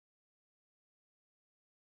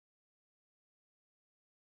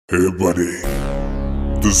Hey buddy,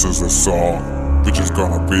 this is a song which is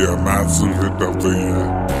gonna be a massive hit of the year.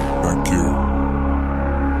 Thank you.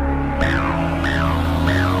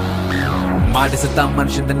 மாடு சத்தா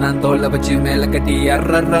மனுஷன் நான் தோலை வச்சு மேல கட்டி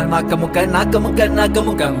அர்ற நாக்க முக்க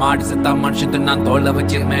மாடு சத்தா மனுஷன் நான் தோலை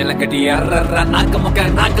வச்சு மேல கட்டி அர்ற நாக்க முக்க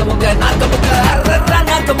அர்ற நாக்க முக்க அர்ற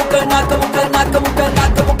நாக்க முக்க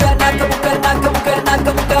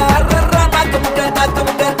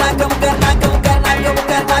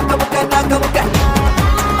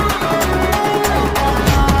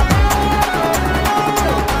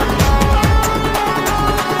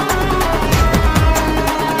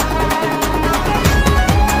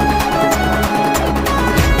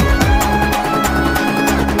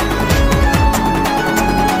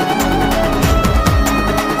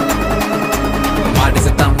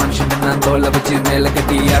தோலை வச்சு மேல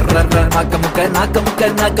கட்டி அர்ற நாக்க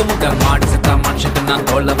முக்க மாடு சத்தா மனுஷன் நான்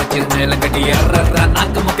தோலை வச்சு மேல கட்டி அர்ற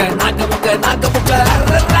நாக்க முக்க அர்ற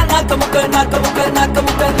நாக்க முக்க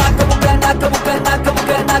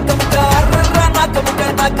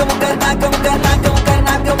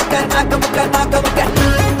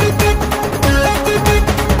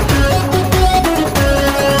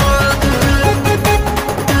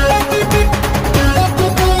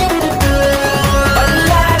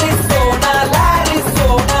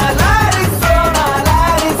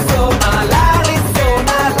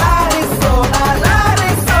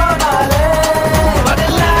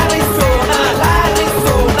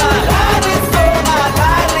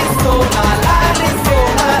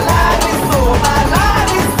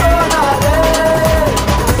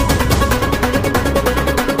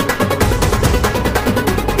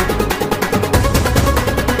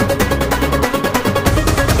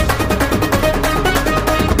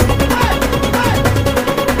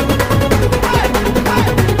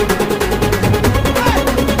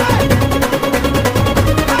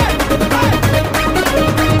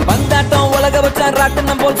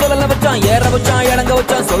ராட்டனம் போல் சொல்லல வச்சான் ஏற வச்சான் இறங்க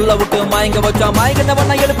வச்சான் சொல்ல விட்டு மயங்க வச்சான் மயங்க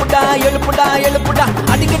பண்ண எழுப்புடா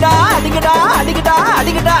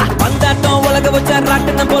அடிக்கடா பந்தாட்டம் உலக வச்சான்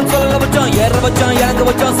ராட்டனம் போல் சொல்லல வச்சான் ஏற வச்சான் இறங்க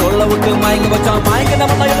வச்சான் சொல்ல விட்டு மயங்க வச்சான் மயங்க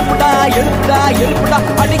பண்ண எழுப்புடா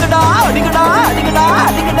அடிக்கடா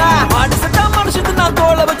மாடு சத்தா மனுஷன் நான்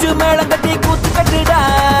தோலை வச்சு மேளம் கட்டி கூத்து கட்டுடா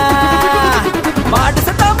மாடு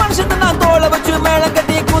சத்தா மனுஷன் நான் தோலை வச்சு மேளம்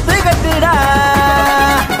கட்டி கூத்து கட்டுடா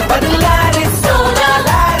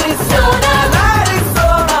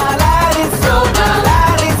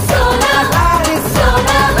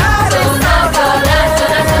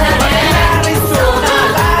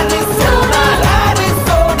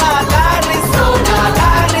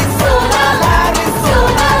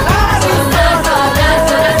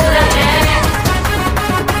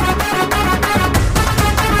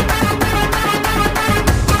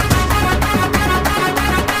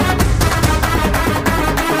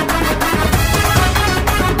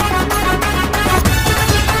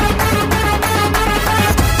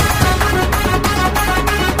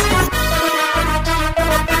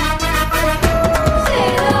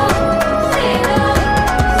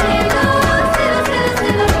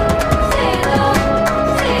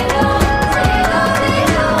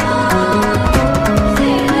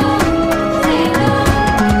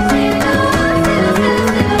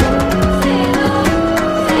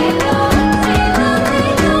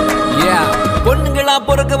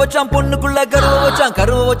பொறுக்க வச்சான் பொண்ணுக்குள்ள கருவ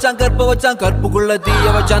வச்சான் கற்புக்குள்ள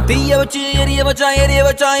தீய வச்சு எரிய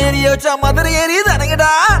வச்சான் மதுரை எரியுது அணங்கடா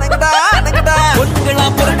பொண்ணுங்களா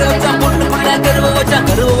பொறுக்க வச்சான் பொண்ணுக்குள்ள கருவ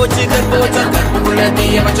வச்சு கற்புக்குள்ள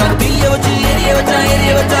தீய வச்சு எரிய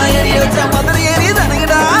வச்சான் மதுரை எரியுது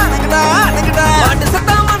அணங்கடா மாட்டு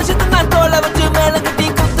சத்தா மனுஷன் நான் தோலை வச்சு மேல கட்டி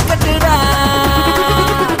குத்து கட்டுடா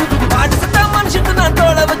மாட்டு சத்தா மனுஷன் நான்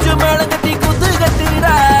தோலை வச்சு மேல கட்டி குத்து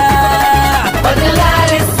கட்டுடா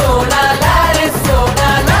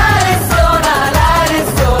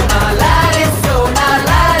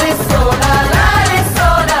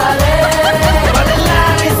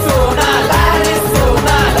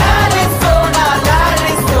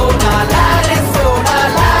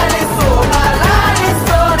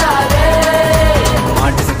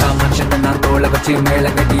மேல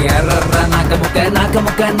கட்டி அர்ற நாக்க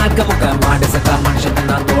முக்க மாடு சத்தா மனுஷன்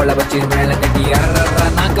நான் தோலை வச்சு மேல கட்டி அர்ற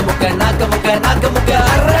நாக்க முக்க அர்ற நாக்க முக்க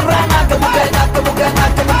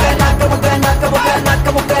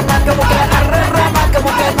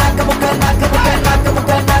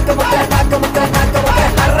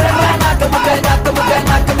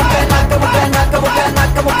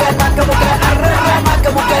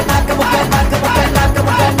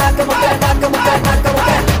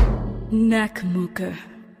Nakul.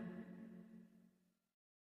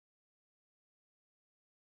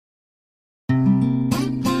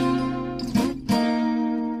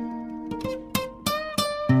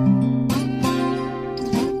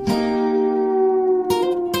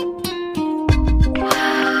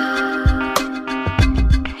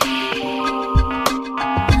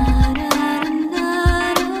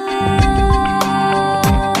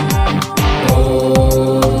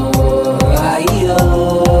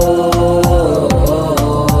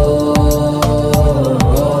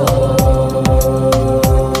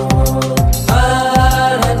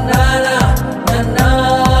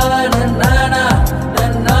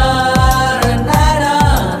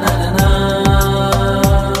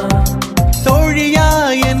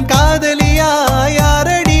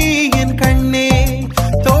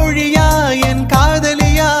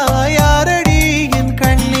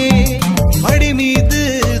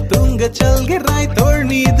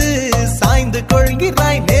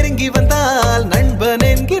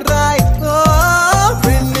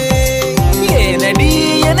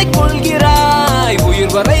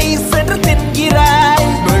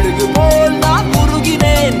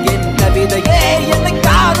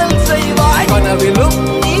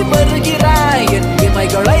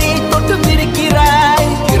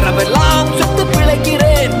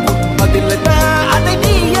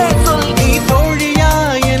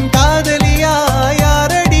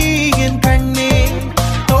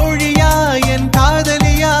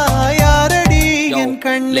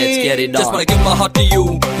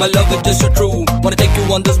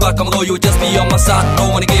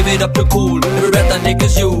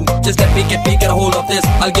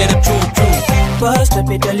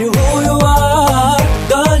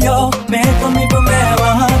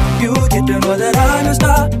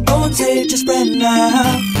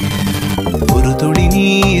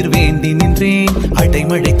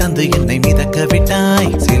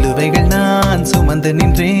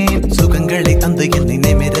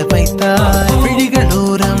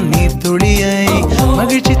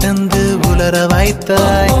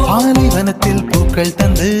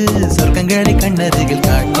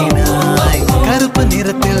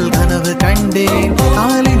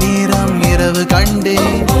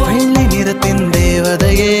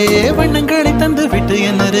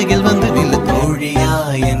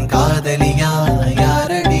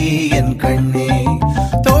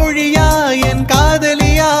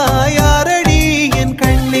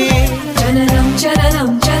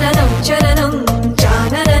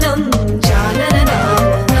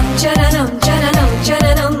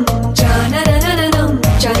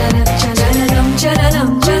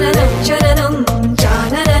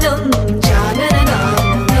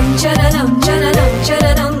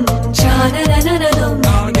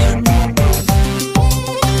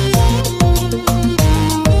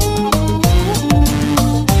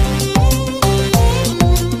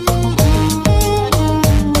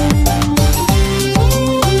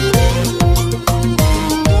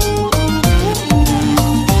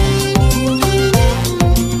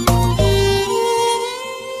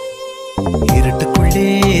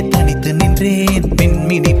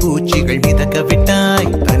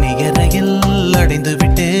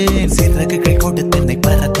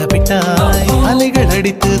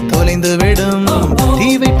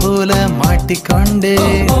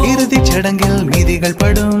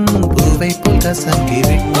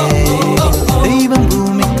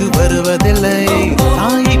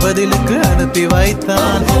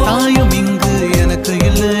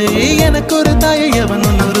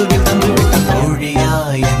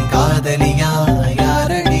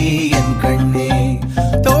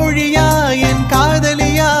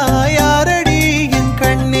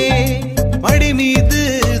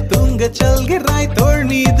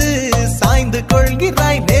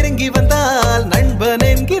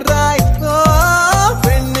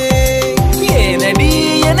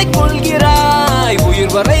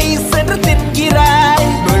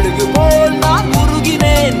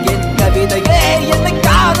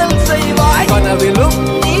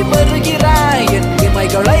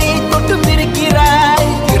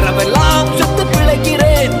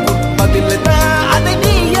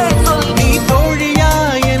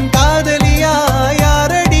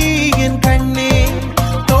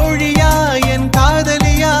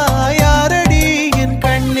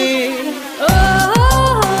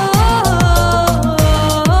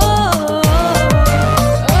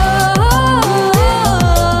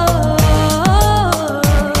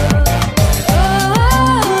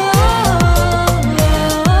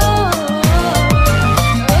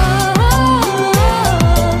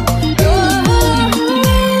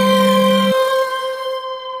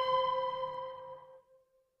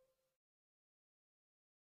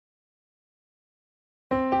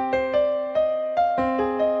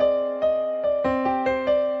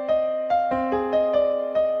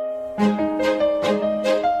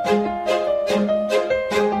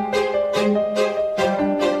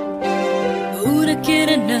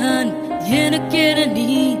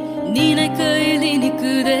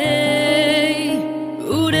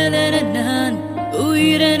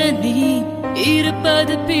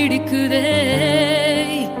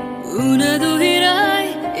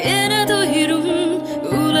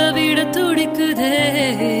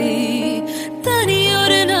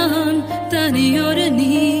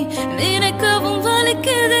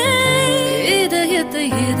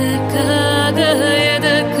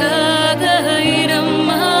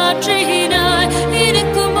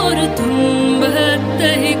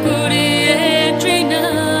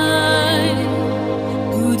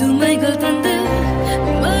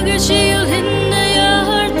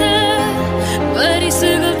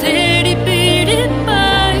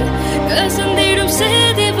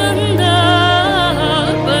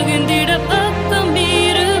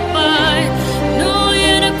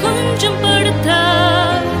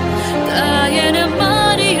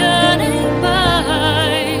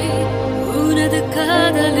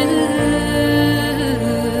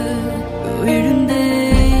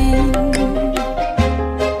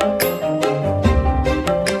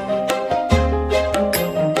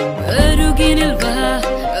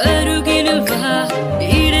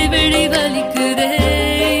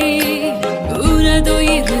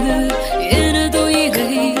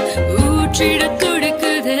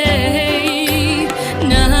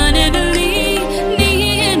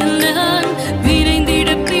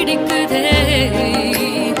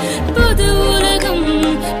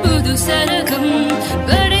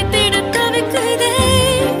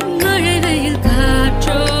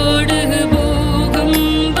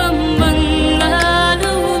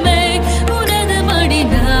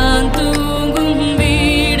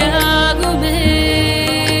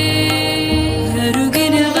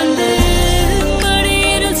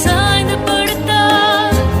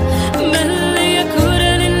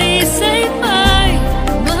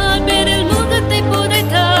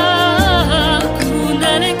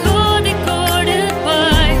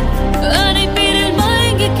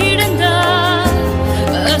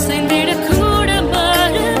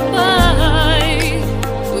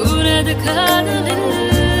 காதலில்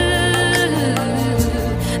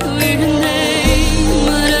விழுந்தேன்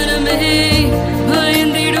மரணமே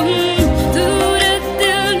பயந்திடும்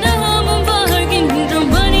தூரத்தில் நாமும் வாழ்கின்றோம்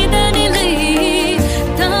மனித நிலை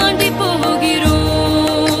தாண்டி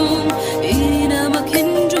போகிறோம் இனி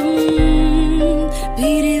நமக்கென்றும்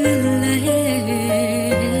பிரிவில்லையே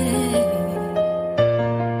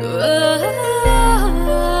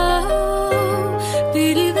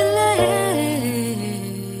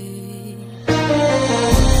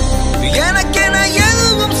எனக்கென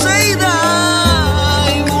எதுவும்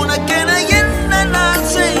செய்தாய் உனக்கென என்ன நான்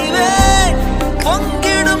செய்வேன்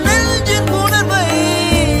பொங்கிடும் நெஞ்சின் உணர்வை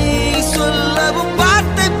சொல்லவும்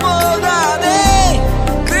வார்த்தை போதாதே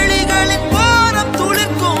விழிகளின் போரம்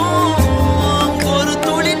துளிர்க்கும் ஒரு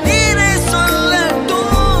துளி நீரை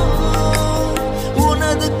சொல்லட்டும்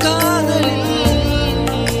உனது காதலில்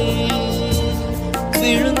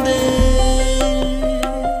விழுந்தேன்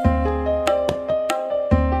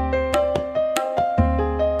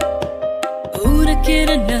உனக்கென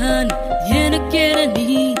நான் எனக்கென நீ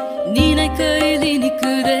நினைக்கையில்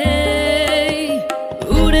இனிக்குதே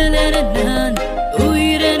உடலென நான்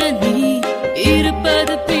உயிரென நீ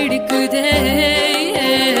இருப்பது பிடிக்குதே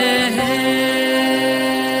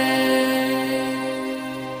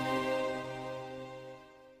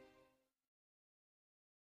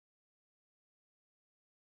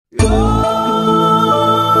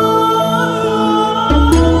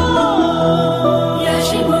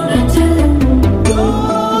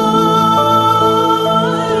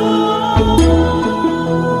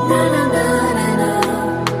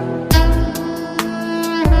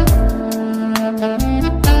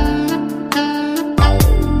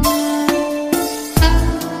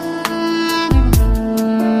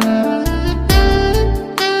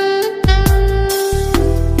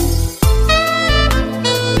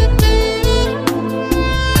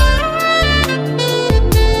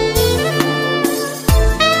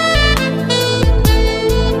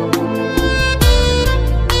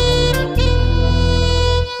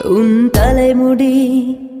உன் தலைமுடி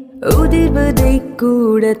உதிர்வதை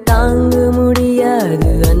கூட தாங்க முடியாது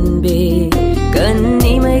அன்பே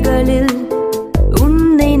கண்ணிமைகளில்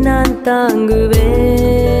உன்னை நான்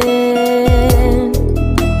தாங்குவேன்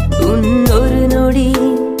உன் ஒரு நொடி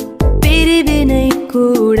பிரிவினை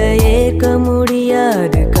கூட ஏற்க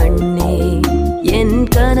முடியாது கண்ணே என்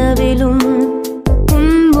கனவிலும்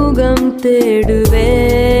உன் முகம் தேடுவேன்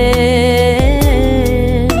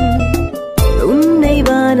உன்னை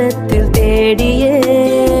வானத்தில் தேடியே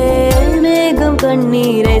மேகம்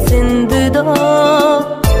கண்ணீரை சிந்துதோ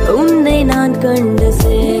உன்னை நான் கண்டு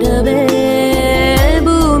சேரவே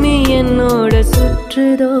பூமி என்னோட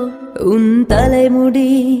சுற்றுதோ உன் தலைமுடி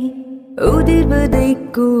உதிர்வதை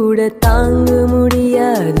கூட தாங்க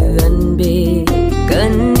முடியாது அன்பே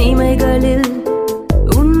கண்ணிமைகளில்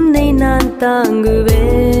உன்னை நான் தாங்குவேன்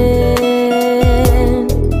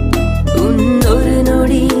உன் ஒரு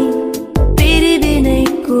நொடி பிரிவினை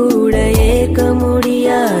கூட ஏற்க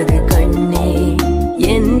முடியாது கண்ணே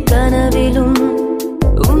என் கனவிலும்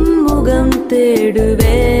உன் முகம்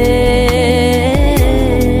தேடுவேன்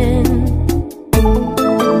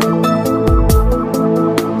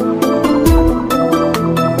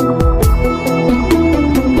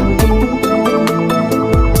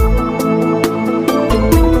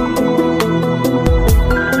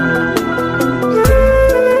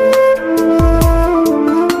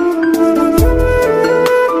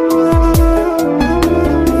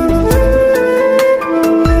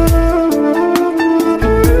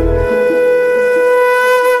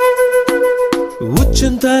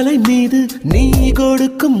தலை மீது நீ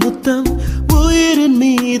கொடுக்கும் முத்தம் உயிரின்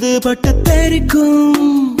மீது பட்டு தெரிக்கும்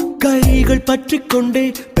கைகள் பற்றிக் கொண்டே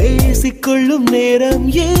பேசிக்கொள்ளும் நேரம்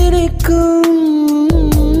எனக்கும்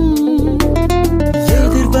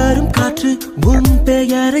எதிர்வரும் காற்று உன்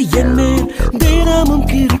பெயரை என்னேன் தினமும்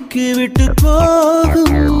கிறுக்கி விட்டு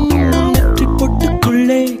போகும் நெற்றி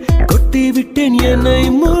பொட்டுக்குள்ளே கொட்டி விட்டேன் என்னை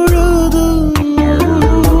முழுதும்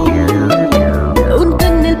உன்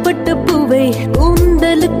கண்ணில் பட்ட பூவை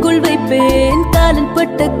உந்தலுக்குள் வைப்பேன் காலில் பட்ட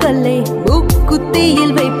கல்லை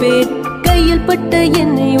முக்குத்தியில் வைப்பேன் கையில் பட்ட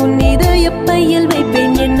எண்ணெய் உன் இதய பையில்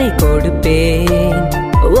வைப்பேன் என்னை கொடுப்பேன்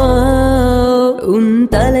உன்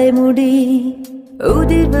தலைமுடி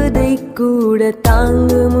உதிர்வதை கூட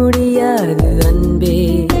தாங்க முடியாது அன்பே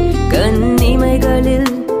கண்ணிமைகளில்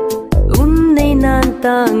உன்னை நான்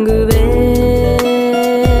தாங்குவேன்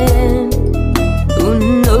உன்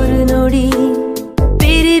ஒரு நொடி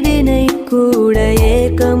பிரிவினை கூட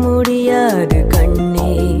ஏற்க முடியாது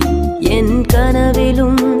கண்ணே என்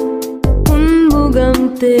கனவிலும் உன் முகம்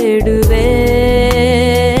தேடுவேன்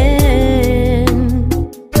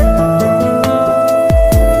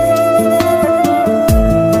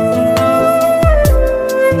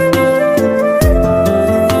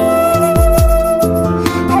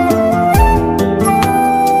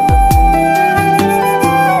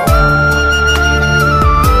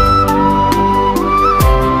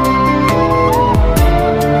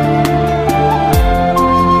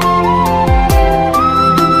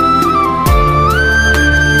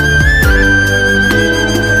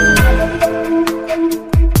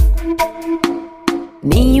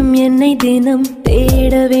தினம்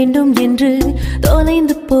தேட வேண்டும் என்று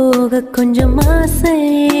தொலைந்து போக கொஞ்சம் ஆசை.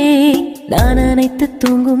 நான் அனைத்து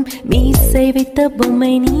தூங்கும் மீசை வைத்த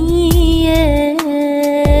பொம்மை நீயே.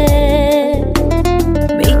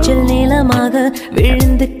 மேய்ச்சல் நீளமாக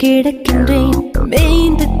விழுந்து கிடக்கின்றேன்.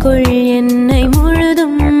 மேய்ந்து கொள் என்னை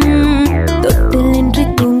முழுதும். தொட்டில் நின்று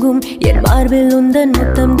தூங்கும் என் மார்பில் உந்தன்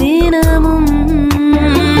முத்தம் தினமும்.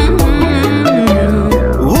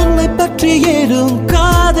 உன்னை பற்றி ஏறும்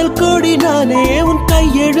காதல் கொடி நானே. உன்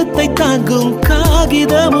கையெழுத்தை தாங்கும்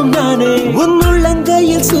காகிதமும் நானே. உன்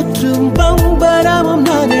உள்ளங்கையில் சுற்றும் பம்பரமும்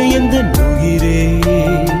நானே. எந்த உயிரே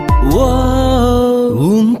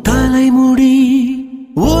உன் தலைமுடி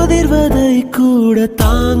உதிர்வதை கூட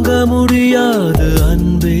தாங்க முடியாது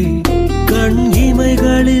அன்பே. கண்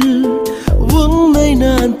இமைகளில் உன்னை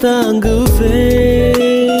நான் தாங்குவேன்.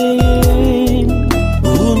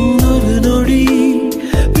 உன்னொரு நொடி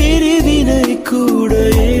பிரிவினை கூட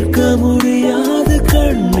ஏற்க முடியாது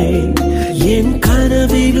கண்ணே. என்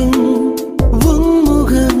கனவிலும் உன்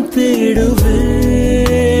முகம் தேடுவேன்.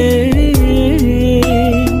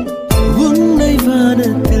 உன்னை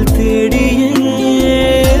வானத்தில் தேடியே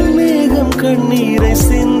மேகம் கண்ணீரை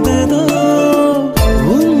சிந்துதோ.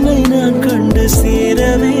 உன்னை நான் கண்டு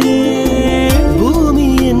சேரவே பூமி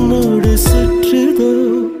என்னோடு சுற்றுதோ.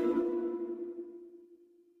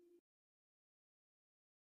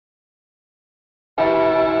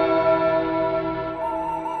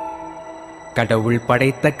 கடவுள்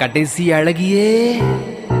படைத்த கடைசி அழகியே,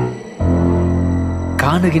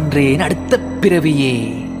 காணுகின்றேன் அடுத்த பிறவியே.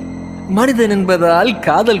 மனிதன் என்பதால்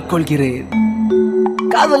காதல் கொள்கிறேன்,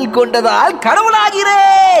 காதல் கொண்டதால்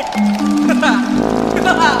கடவுளாகிறேன்.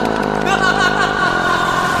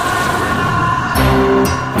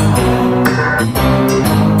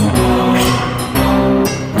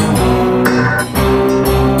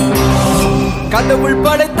 கடவுள்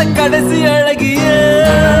படைத்த கடைசி அழகியே,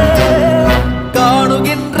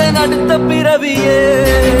 காணுகின்றேன் அடுத்த பிறவியே.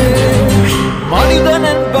 மனிதன்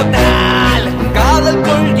என்பதால் காதல்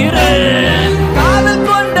கொள்கிறேன், காதல்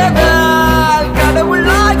கொண்டதால்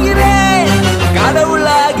கடவுளாகிறேன்,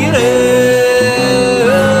 கடவுளாகிறேன்.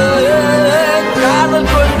 காதல்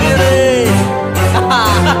கொள்கிறேன்,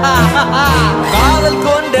 காதல்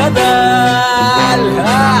கொண்டதால்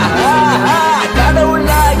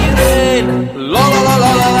கடவுளாகிறேன். லா லா லா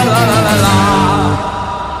லா லா லா லா லா.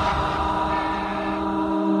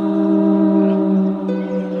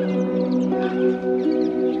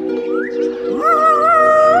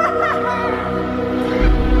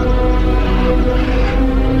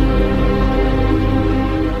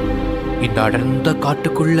 இந்த அடர்ந்த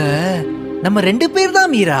காட்டுக்குள்ள நம்ம 2 பேர்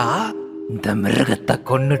தான் மீரா. இந்த மிருகத்தை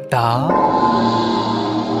கொன்னுட்டா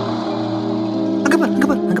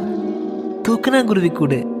தூக்குனாங்குருவி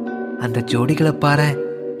கூடு. அந்த ஜோடிகளை பாரு,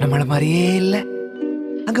 நம்மள மாதிரியே இல்ல.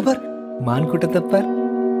 அங்க பார் மான் கூட்டத்தை பார்.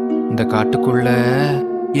 இந்த காட்டுக்குள்ள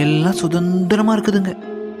எல்லாம் சுதந்திரமா இருக்குதுங்க.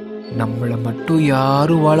 நம்மள மட்டும்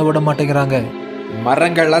யாரும் வாழ விட மாட்டேங்கிறாங்க.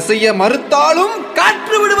 மரங்கள் அசைய மறுத்தாலும்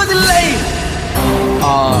காற்று விடுவதில்லை.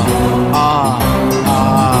 ஆ ஆ ஆ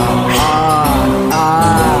ஆ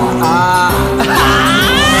ஆ.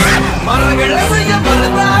 மரங்கள் அசைய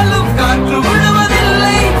மறுத்தாலும் காற்று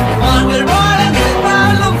விடுவதில்லை. மான்கள் வாழ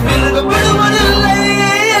நினைத்தாலும் மிருகம் விடுவதில்லை.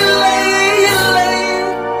 இல்லை இல்லை.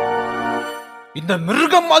 இந்த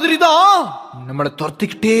மிருகம் மாதிரிதான் நம்மளை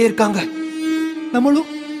துரத்திக்கிட்டே இருக்காங்க. நம்மளும்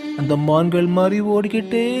அந்த மான்கள் மாதிரி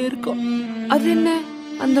ஓடிக்கிட்டே இருக்கோம். அது என்ன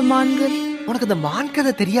அந்த மான்கள்? உனக்கு அந்த மான்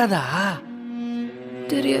கதை தெரியாதா?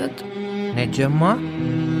 தெரியாது. நிஜமா?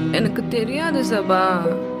 எனக்கு தெரியாது சபா.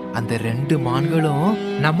 அந்த 2 மான்களும்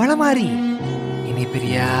நம்மள மாதிரி இனி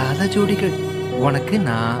பிரியாத ஜோடிகள். உனக்கு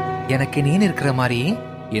நான், எனக்கு நீன்னு இருக்கிற மாதிரி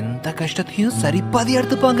எந்த கஷ்டத்தையும் சரிப்பாதி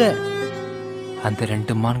எடுத்துப்பாங்க. அந்த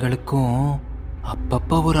 2 மான்களுக்கும்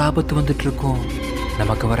அப்பப்ப ஒரு ஆபத்து வந்துட்டு இருக்கும்,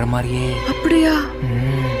 நமக்கு வர மாதிரியே. அப்படியா?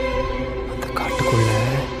 அந்த காட்டுக்குள்ள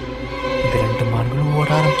இந்த 2 மான்களும் ஓட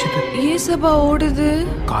ஆரம்பிச்சது. ஏன் சபா ஓடுது?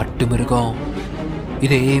 காட்டு மிருகம்,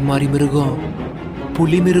 இதே மாதிரி மிருகம்,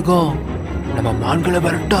 புலி மிருகம் நம்ம மான்களை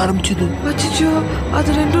விரட்ட ஆரம்பிச்சது. அச்சோ, அது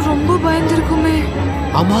 2 ரொம்ப பயந்துருக்குமே.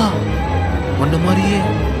 ஆமா, உன்ன மாதிரியே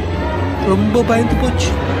ரொம்ப பயந்து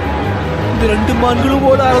போச்சு. இந்த 2 மான்களும்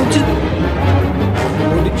ஓட ஆரம்பிச்சது.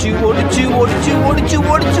 ஓடிச்சு ஓடிச்சு ஓடிச்சு ஓடிச்சு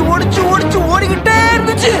ஓடிச்சு ஓடிச்சு ஓடிச்சு ஓடிக்கிட்டே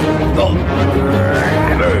இருந்துச்சு.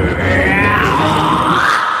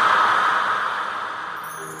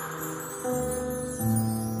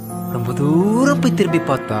 ரொம்ப தூரம் போய் திரும்பி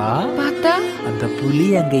பார்த்தா அந்த புலி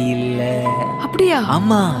அங்க இல்ல. அப்படியா?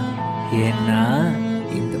 ஆமா, ஏன்னா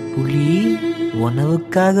இந்த புலி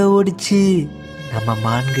உணவுக்காக ஓடிச்சு. நம்ம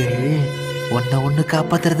மான்கள் ஒன்ன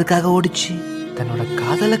காப்பாத்துறதுக்காக ஓடிச்சு. தன்னோட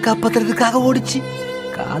காதலை காப்பாத்துறதுக்காக ஓடிச்சு.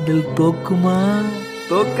 காதல் தோக்குமா?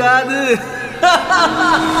 தோக்காது.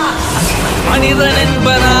 மனிதன்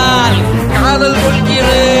என்பதால் காதல்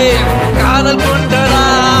கொள்கிறேன், காதல்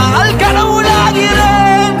கொண்டதால்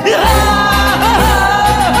கடவுளாகிறேன்.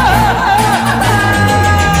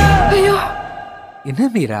 ஐயோ, என்ன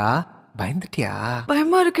மீரா, பயந்துட்டியா?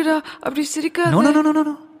 பயமா இருக்குடா. அப்படி சிரிக்காத. நோ நோ நோ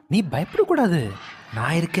நோ, நீ பயப்படக்கூடாது.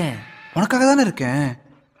 நான் இருக்கேன், உனக்காக தானே இருக்கேன்.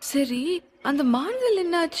 சரி, அந்த மான்கள்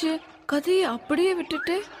என்னாச்சு? கதையை அப்படியே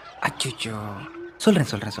விட்டுட்டு. அச்சோ,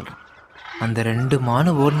 சொல்றேன். அந்த 2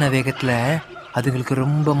 மானு ஓடின வேகத்துல அதுங்களுக்கு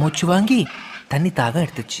ரொம்ப மூச்சு வாங்கி தண்ணி தாகம்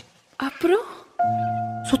எடுத்துச்சு. அப்புறம்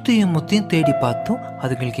சுத்தியும் முத்தியும் தேடி பார்த்தும்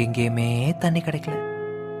அதுங்களுக்கு எங்கேயுமே தண்ணி கிடைக்கல.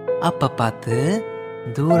 அப்ப பார்த்து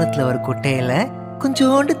தூரத்துல ஒரு குட்டையில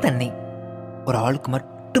கொஞ்சோண்டு தண்ணி ஒரு ஆளுக்கு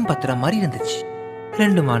மட்டும் பத்துற மாதிரி இருந்துச்சு.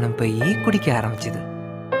 2 மானும் போய் குடிக்க ஆரம்பிச்சது.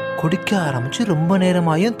 குடிக்க ஆரம்பிச்சு ரொம்ப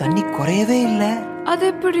நேரமாயும் தண்ணி குறையவே இல்லை. அது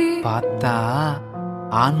எப்படி? பார்த்தா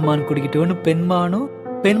ஆண்மான் குடிக்கட்டோன்னு பெண்மானும்,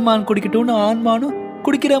 பெண்மான் குடிக்கட்டோன்னு ஆண்மானும்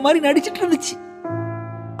குடிக்கிற மாதிரி நடிச்சிட்டு இருந்துச்சு.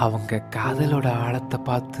 அவங்க காதலோட ஆழத்தை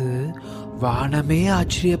பார்த்து வானமே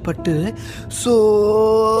ஆச்சரியப்பட்டு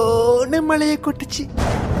சோன்னு மழையை கொட்டுச்சு.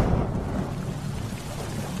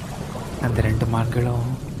 அந்த 2 மான்களும்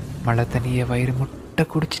மழை தண்ணியை வயிறு முட்டை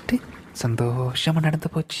குடிச்சிட்டு சந்தோஷமா நடந்து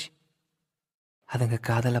போச்சு. அதுங்க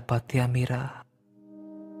காதலை பார்த்தியா மீரா?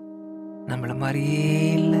 நம்மள மாதிரியே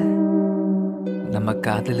இல்ல. நம்ம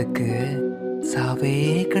காதலுக்கு சாவே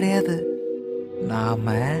கிடையாது.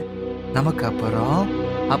 நாம நமக்கு அப்புறம்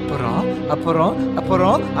அப்புறம் அப்புறம்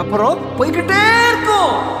அப்புறம் அப்புறம் போய்கிட்டே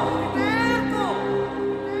இருக்கோம்.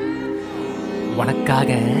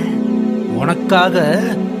 உனக்காக உனக்காக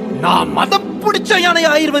நான் மதம் பிடிச்ச யானை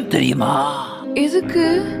ஆயிருவேன் தெரியுமா? எதுக்கு?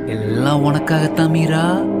 எல்லாம் உனக்காகத்தான் மீரா,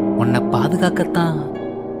 உன்னை பாதுகாக்கத்தான்.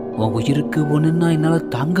 உன் உயிருக்கு ஒண்ணுன்னா என்னால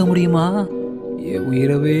தாங்க முடியுமா? என்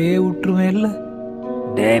உயிரவே விட்டுருவேன் இல்ல.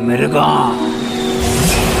 டே மிருகம்,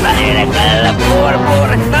 தலையில கல்ல போட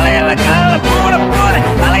போறேன், தலையில கல்ல போட போறேன்,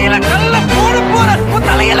 தலையில கல்ல போட போறேன்,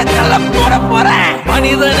 தலையில கல்ல போட போறேன்.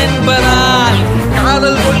 மனிதன் என்பதால்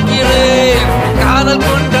காதல் கொள்கிறேன், காதல்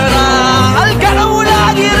கொண்டதால்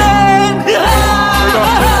கடவுளாகிறேன்.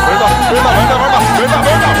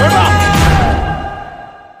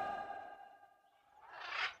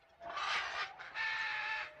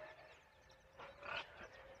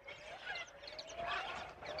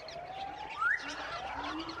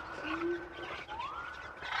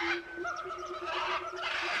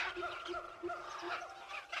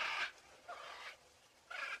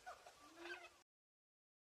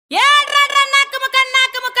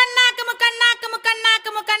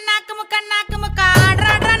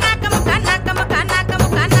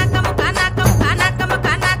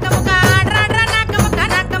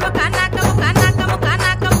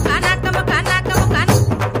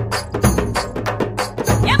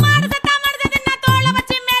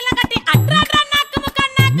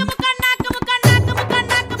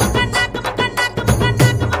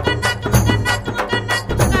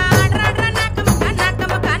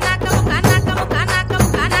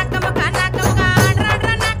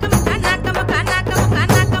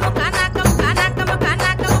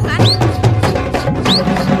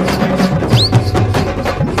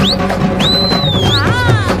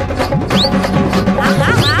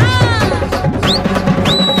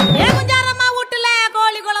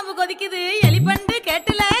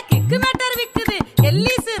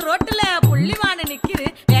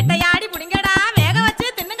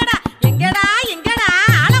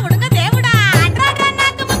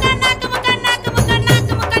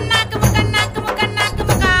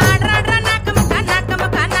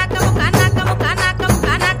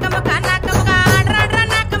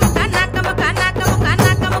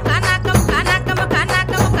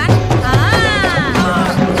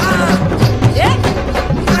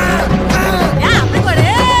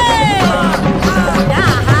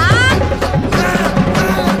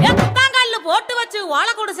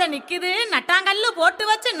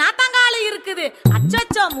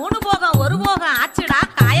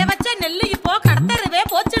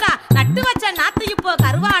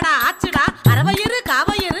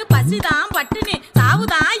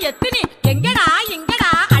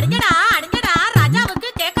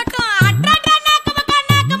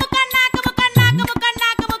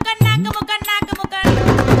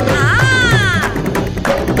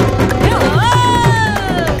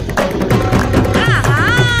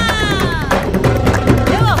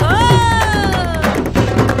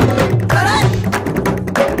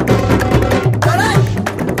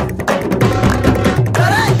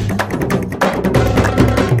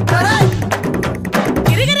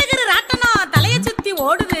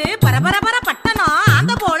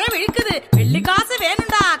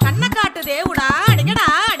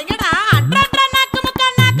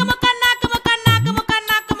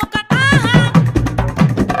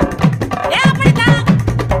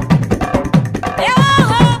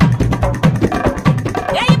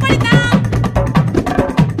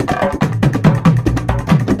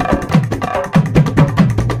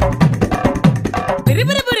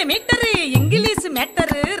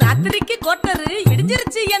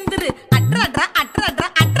 எந்திரிச்சு எந்திரு அட்ரா அட்ரா அட்ரா அட்ரா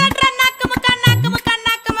அட்ரா அட்ரா நாக்கு முக்கா நாக்கு முக்கா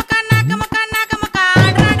நாக்கு முக்கா நாக்கு முக்கா நாக்கு முக்கா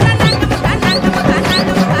அட்ரா அட்ரா நாக்கு முக்கா நாக்கு முக்கா நாக்கு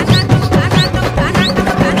முக்கா நாக்கு முக்கா நாக்கு முக்கா நாக்கு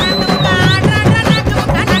முக்கா நாக்கு முக்கா அட்ரா அட்ரா நாக்கு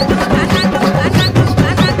முக்கா நாக்கு முக்கா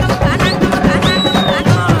நாக்கு முக்கா நாக்கு முக்கா நாக்கு முக்கா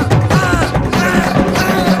நாக்கு முக்கா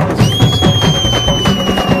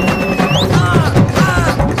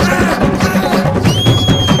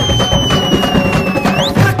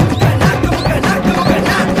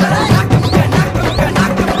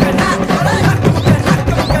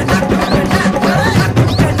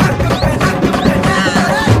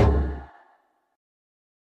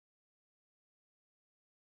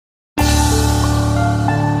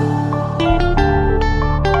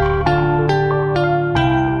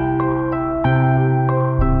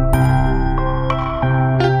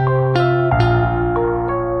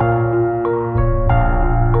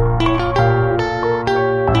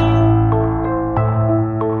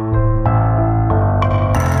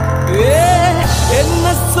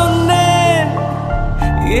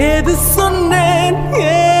ஏது சொன்னேன்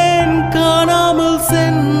ஏன் காணாமல்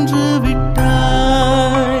சென்று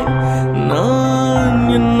விட்டாய் நான்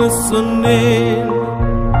என்ன சொன்னேன்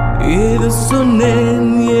ஏது சொன்னேன்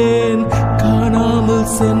ஏன் காணாமல்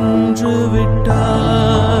சென்று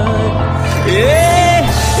விட்டாய்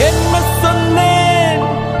என்ன சொன்னேன்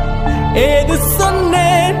ஏது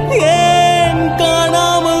சொன்னேன் ஏன்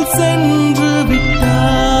காணாமல் சென்று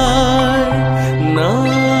விட்டாய்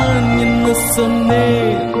நான் என்ன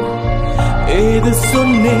சொன்னேன் ஏது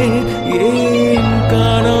சொன்னேன் ஏன்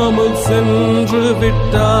காணாமல் சென்று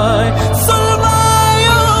விட்டாய்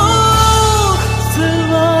சொல்வாயோ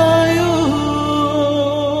சொல்வாயோ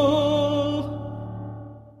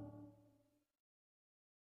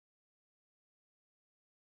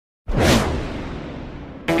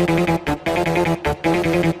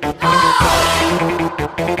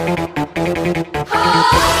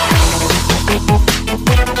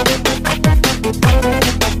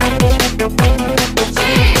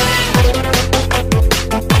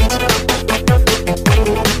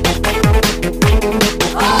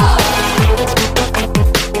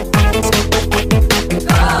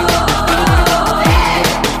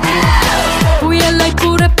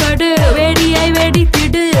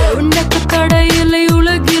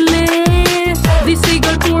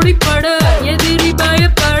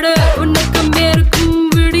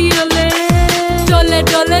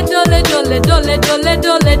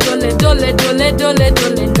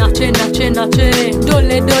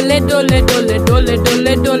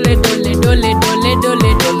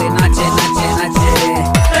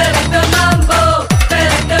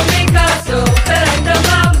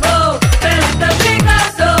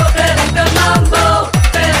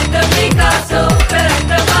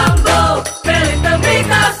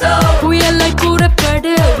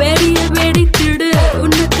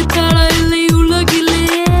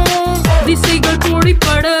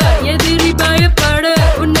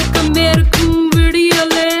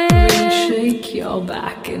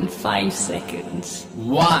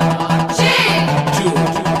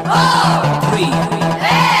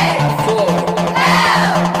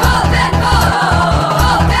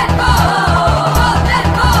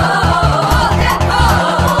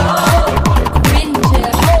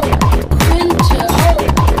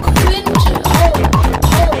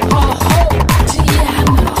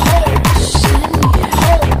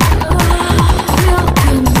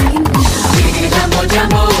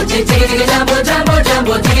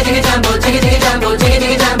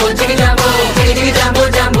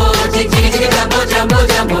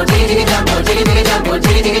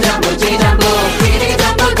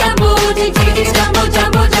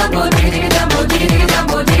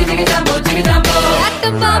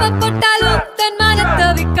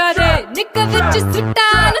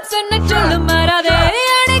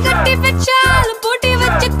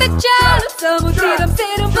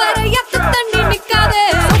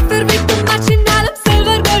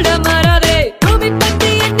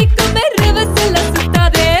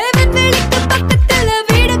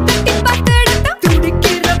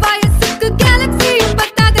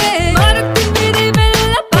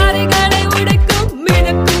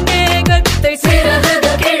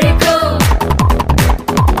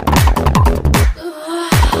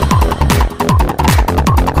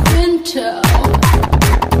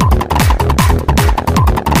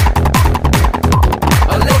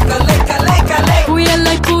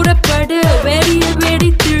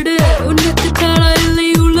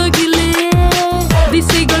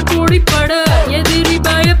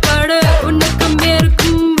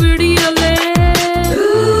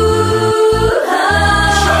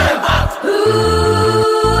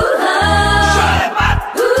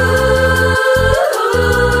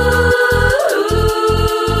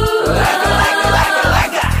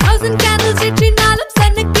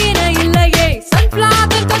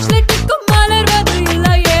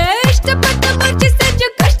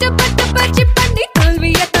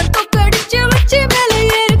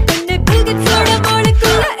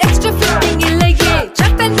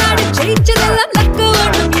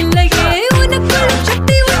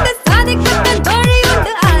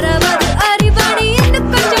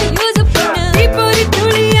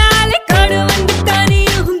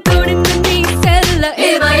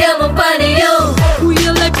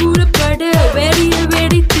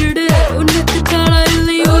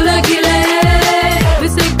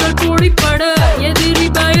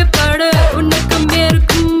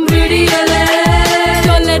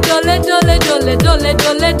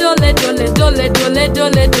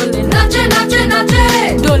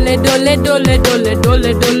dole dole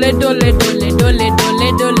dole dole dole dole dole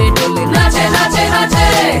dole dole dole Nache, nache,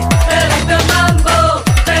 nache, perfecto mambo,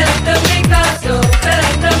 perfecto Picasso,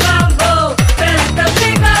 perfecto mambo, perfecto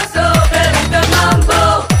Picasso, perfecto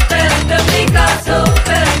mambo, perfecto Picasso,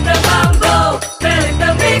 perfecto mambo, perfecto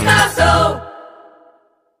Picasso.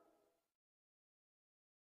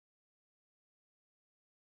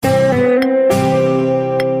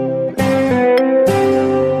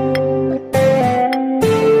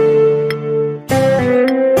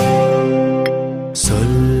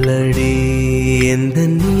 சொல்லடி எந்த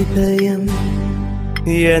நீதயம்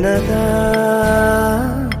எனதா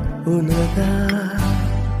உனதா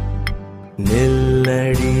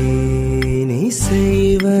நெல்லடி நீ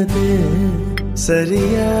செய்வது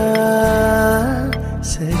சரியா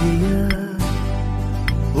சரியா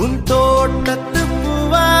உன் தோட்டத்து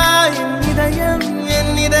பூவாய்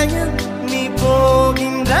என் இதயம் நீ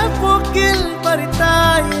போகின்ற போக்கில்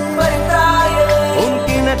பறித்தாயே உன்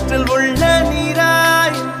கிணற்றில் உள்ள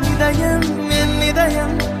நீராய் இதயம் என்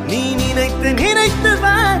இதயம் நீ நினைத்து நினைத்து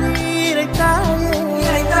வாரி இறைத்தாயே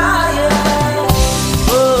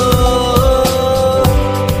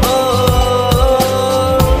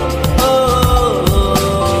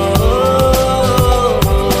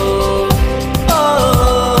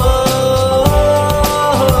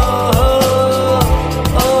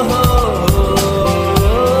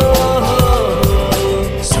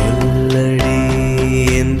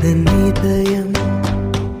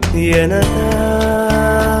எனதா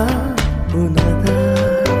உனதா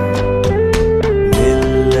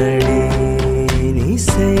நெல்லடி நீ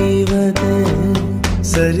செய்வது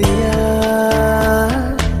சரியா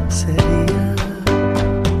சரியா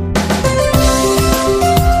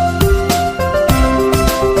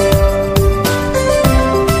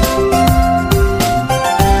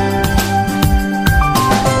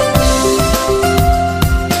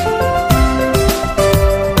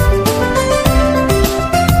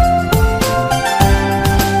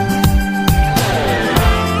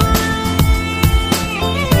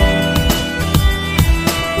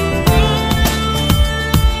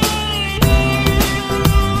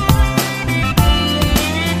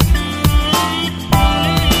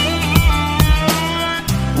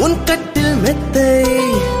உன் கட்டில் மெத்தை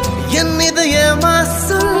என் இதய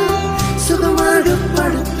மாசம் சுகமாக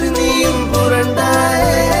படுத்து நீயும்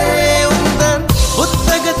புரண்டாயே உந்தன்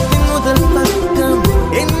புத்தகத்தின் முதல் பக்கம்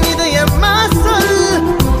என் இதய மாசம்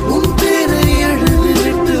உன் பேரை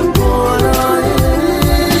எழுதிவிட்டு போனாயே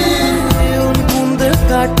உன் கூந்தல்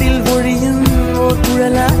காட்டில் ஒழியும் ஓர்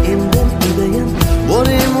குழலா எந்த இதயம்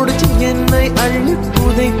ஒரே முடிச்சு என்னை அள்ளி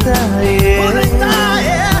புதைத்தாயே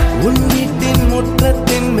உன் வீட்டின்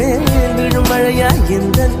முற்றத்தின் மேல் விழும் மழையா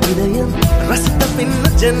எந்த இதயம் ரசித்த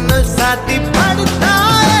பின்ன ஜன்னல் சாத்தி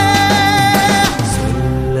படுத்தாயே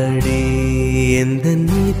சொல்லடி எந்த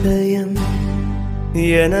இதயம்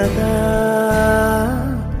எனதா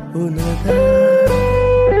உனதா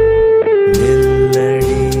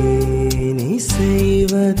நெல்லடி நீ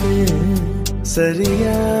செய்வது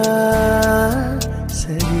சரியா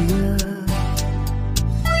சரியா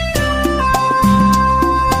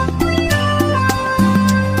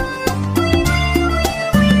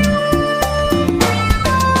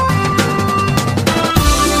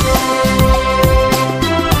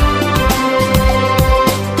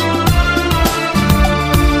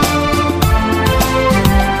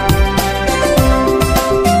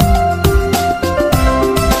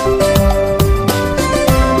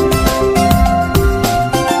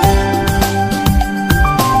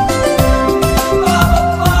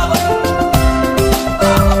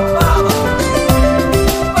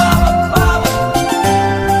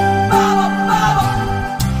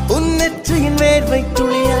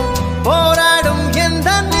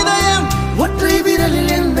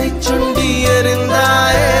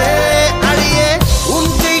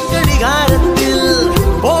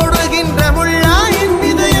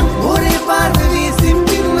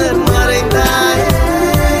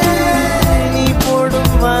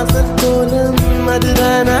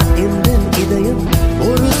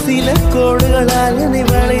கோடுகளால் என்னை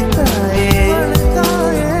வளைத்தாயே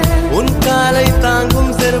உன் காலை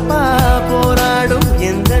தாங்கும் செருப்பா போராடும்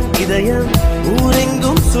எந்த இதயம்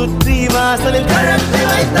ஊரெங்கும் சுற்றி வாசலில் கழற்றி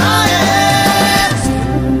வைத்தாயே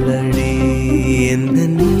சொல்லடி எந்த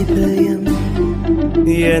இதயம்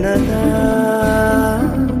எனதா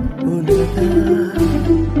உனதா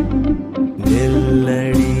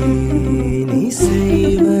நெல்லடி நீ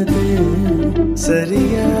செய்வது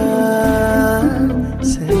சரியா